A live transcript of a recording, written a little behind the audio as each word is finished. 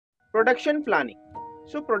Production planning.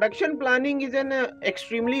 So production planning is an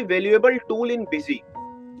extremely valuable tool in Busy,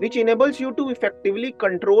 which enables you to effectively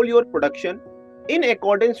control your production in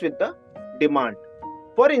accordance with the demand.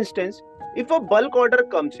 For instance, if a bulk order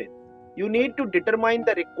comes in, you need to determine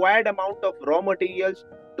the required amount of raw materials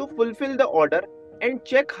to fulfill the order and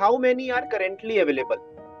check how many are currently available.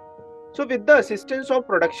 So with the assistance of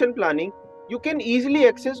production planning, you can easily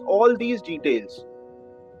access all these details.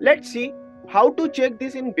 Let's see how to check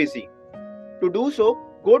this in Busy. To do so,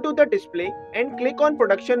 go to the display and click on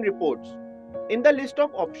production reports. In the list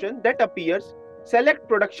of options that appears, select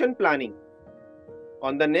production planning.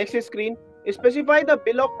 On the next screen, specify the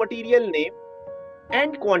bill of material name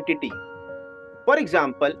and quantity. For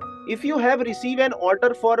example, if you have received an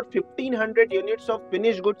order for 1500 units of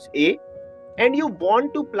finished goods A and you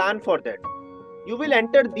want to plan for that, you will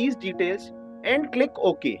enter these details and click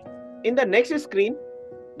OK. In the next screen,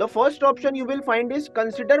 the first option you will find is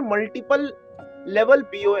consider multiple level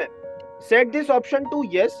BOM. Set this option to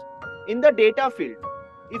yes in the data field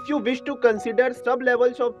if you wish to consider sub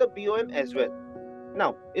levels of the BOM as well.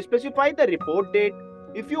 Now specify the report date.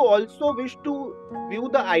 If you also wish to view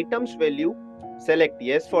the item's value, select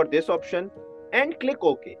yes for this option and click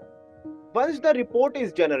OK. Once the report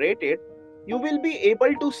is generated, you will be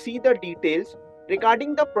able to see the details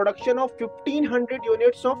regarding the production of 1500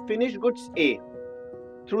 units of finished goods A.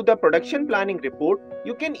 Through the production planning report,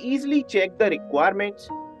 you can easily check the requirements,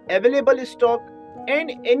 available stock,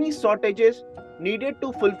 and any shortages needed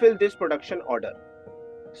to fulfill this production order.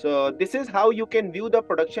 So this is how you can view the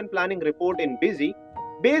production planning report in Busy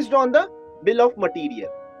based on the bill of material.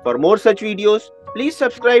 For more such videos, please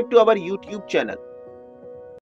subscribe to our YouTube channel.